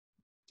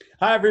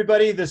Hi,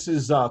 everybody. This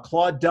is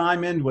Claude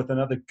Diamond with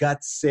another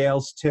gut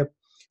sales tip.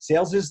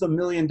 Sales is the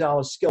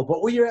 $1,000,000 skill.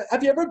 But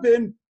have you ever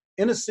been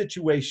in a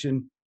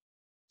situation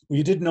where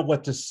you didn't know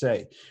what to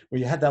say, where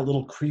you had that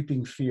little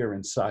creeping fear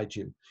inside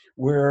you,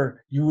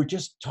 where you were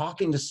just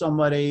talking to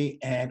somebody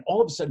and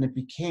all of a sudden it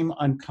became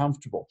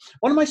uncomfortable?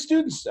 One of my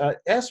students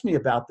asked me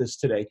about this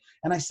today,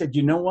 and I said,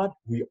 you know what?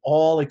 We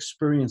all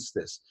experience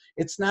this.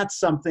 It's not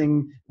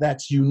something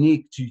that's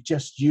unique to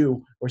just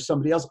you or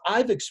somebody else.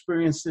 I've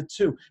experienced it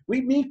too.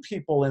 We meet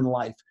people in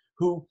life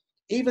who,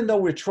 even though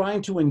we're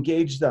trying to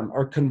engage them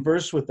or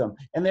converse with them,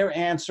 and they're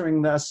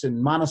answering us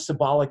in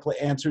monosyllabic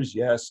answers,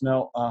 yes,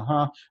 no,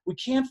 uh-huh, we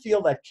can't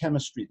feel that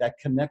chemistry, that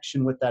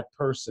connection with that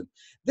person.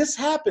 This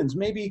happens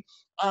maybe,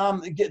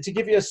 to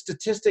give you a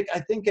statistic,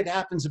 I think it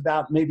happens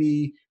about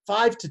maybe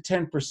 5 to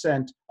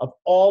 10% of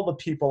all the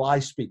people I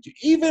speak to.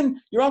 Even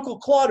your Uncle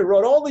Claude, who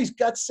wrote all these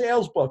gut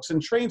sales books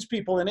and trains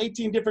people in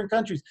 18 different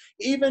countries,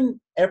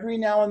 even every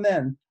now and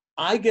then,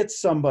 I get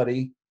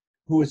somebody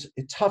who is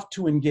tough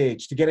to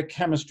engage, to get a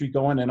chemistry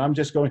going, and I'm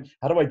just going,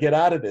 how do I get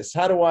out of this?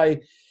 How do I,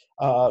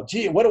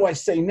 gee, what do I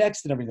say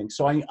next and everything?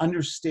 So I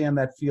understand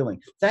that feeling.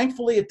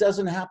 Thankfully, it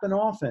doesn't happen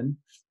often.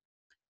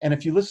 And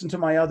if you listen to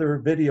my other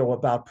video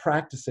about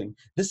practicing,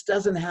 this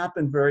doesn't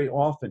happen very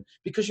often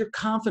because your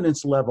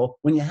confidence level,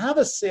 when you have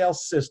a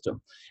sales system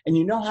and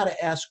you know how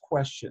to ask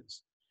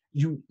questions,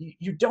 you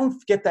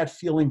don't get that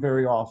feeling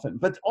very often,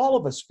 but all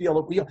of us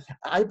feel it.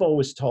 I've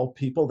always told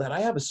people that I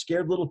have a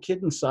scared little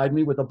kid inside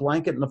me with a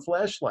blanket and a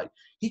flashlight.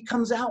 He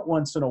comes out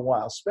once in a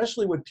while,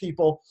 especially with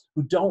people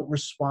who don't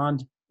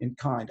respond in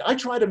kind. I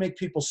try to make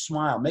people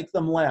smile, make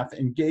them laugh,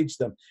 engage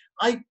them.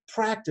 I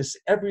practice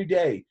every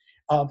day.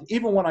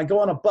 Even when I go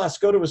on a bus,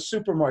 go to a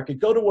supermarket,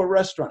 go to a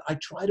restaurant, I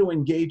try to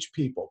engage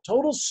people,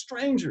 total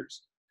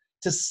strangers,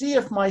 to see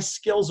if my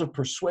skills of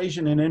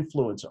persuasion and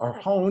influence are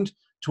honed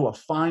to a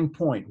fine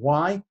point.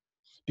 Why?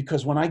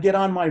 Because when I get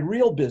on my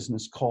real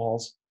business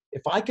calls,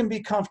 if I can be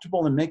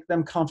comfortable and make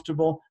them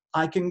comfortable,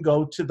 I can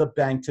go to the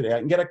bank today. I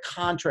can get a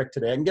contract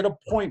today. I can get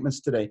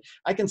appointments today.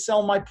 I can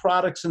sell my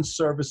products and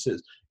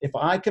services. If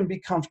I can be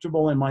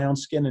comfortable in my own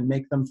skin and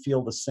make them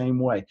feel the same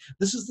way.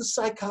 This is the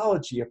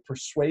psychology of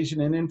persuasion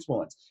and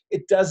influence.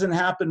 It doesn't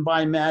happen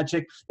by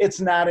magic.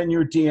 It's not in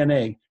your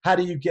DNA. How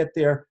do you get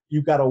there?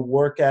 You got to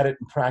work at it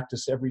and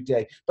practice every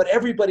day. But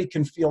everybody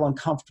can feel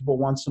uncomfortable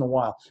once in a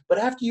while. But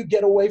after you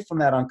get away from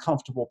that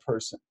uncomfortable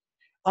person,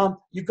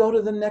 you go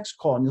to the next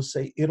call and you'll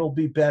say, it'll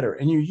be better.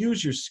 And you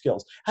use your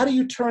skills. How do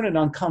you turn an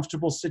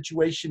uncomfortable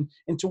situation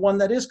into one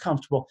that is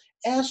comfortable?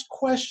 Ask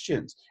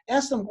questions.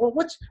 Ask them, well,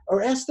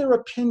 or ask their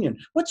opinion.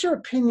 What's your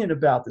opinion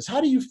about this?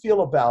 How do you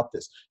feel about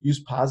this?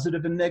 Use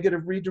positive and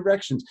negative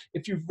redirections.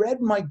 If you've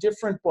read my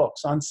different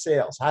books on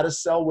sales, How to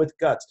Sell with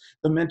Guts,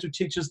 The Mentor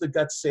Teaches the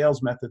Gut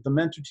Sales Method, The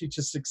Mentor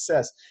Teaches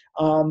Success,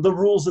 The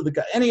Rules of the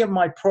Gut, any of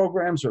my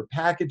programs or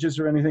packages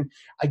or anything,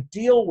 I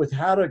deal with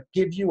how to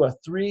give you a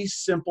 3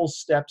 simple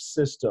step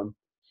system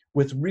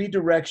with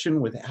redirection,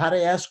 with how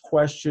to ask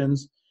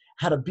questions,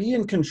 how to be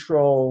in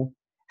control,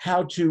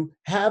 how to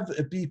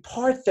be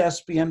part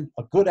thespian,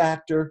 a good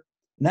actor,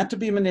 not to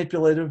be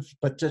manipulative,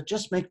 but to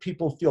just make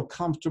people feel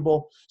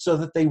comfortable so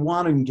that they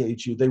want to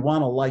engage you, they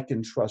want to like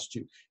and trust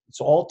you. It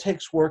all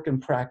takes work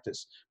and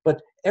practice.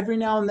 But every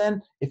now and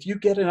then, if you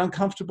get an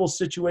uncomfortable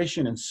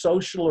situation in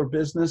social or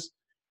business,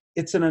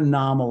 it's an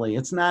anomaly.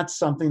 It's not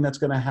something that's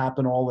going to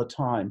happen all the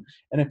time.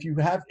 And if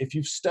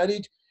you've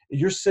studied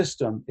your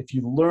system, if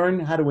you learn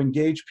how to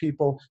engage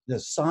people, the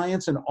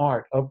science and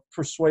art of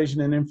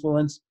persuasion and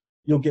influence,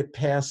 you'll get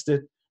past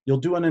it. You'll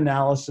do an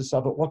analysis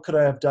of it. What could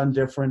I have done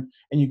different?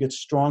 And you get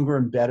stronger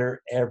and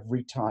better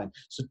every time.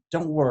 So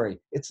don't worry.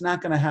 It's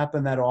not going to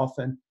happen that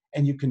often.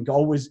 And you can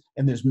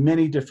and there's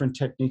many different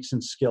techniques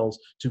and skills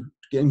to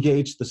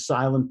engage the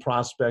silent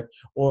prospect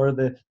or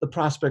the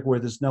prospect where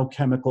there's no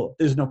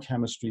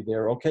chemistry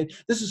there, okay?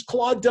 This is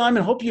Claude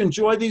Diamond. Hope you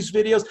enjoy these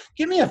videos.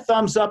 Give me a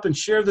thumbs up and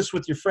share this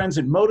with your friends.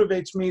 It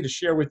motivates me to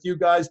share with you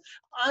guys.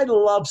 I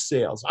love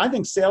sales. I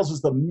think sales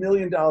is the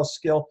 $1,000,000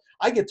 skill.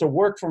 I get to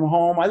work from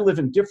home. I live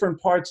in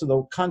different parts of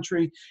the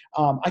country.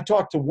 I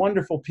talk to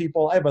wonderful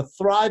people. I have a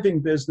thriving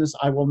business.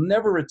 I will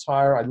never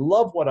retire. I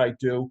love what I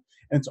do.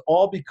 And it's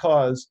all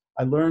because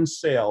I learned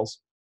sales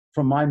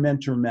from my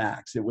mentor,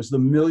 Max. It was the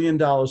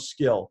 $1,000,000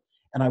 skill.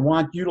 And I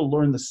want you to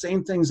learn the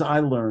same things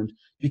I learned,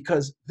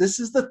 because this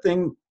is the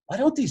thing. Why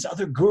don't these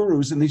other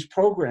gurus and these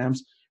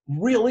programs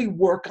really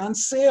work on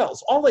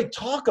sales? All they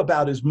talk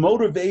about is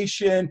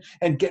motivation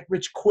and get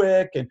rich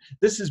quick and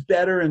this is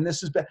better and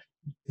this is better.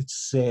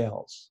 It's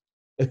sales.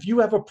 If you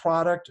have a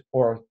product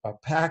or a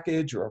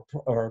package or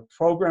a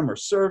program or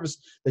service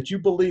that you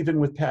believe in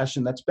with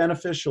passion, that's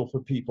beneficial for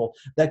people,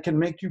 that can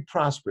make you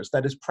prosperous,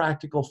 that is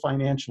practical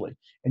financially,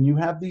 and you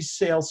have these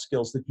sales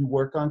skills that you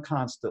work on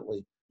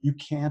constantly, you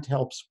can't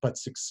help but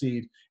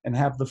succeed and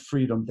have the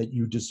freedom that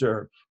you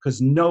deserve, because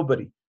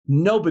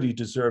nobody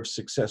deserves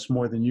success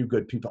more than you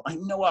good people. I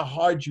know how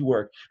hard you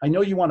work. I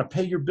know you want to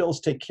pay your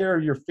bills, take care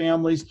of your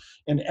families,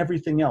 and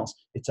everything else.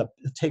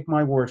 Take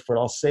my word for it.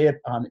 I'll say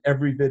it on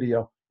every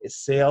video.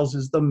 Sales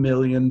is the $1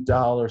 million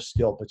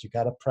skill, but you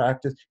got to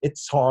practice.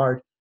 It's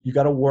hard. You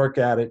got to work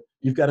at it.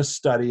 You've got to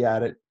study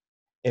at it,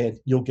 and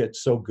you'll get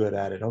so good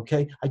at it,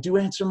 okay? I do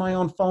answer my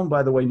own phone,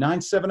 by the way,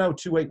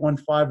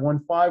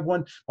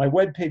 970-281-5151. My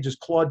webpage is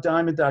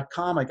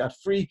claudediamond.com. I got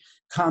free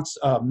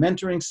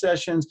mentoring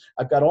sessions.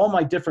 I've got all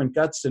my different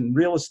guts and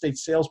real estate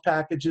sales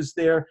packages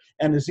there,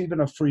 and there's even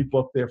a free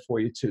book there for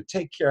you, too.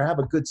 Take care. Have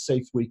a good,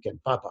 safe weekend.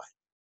 Bye-bye.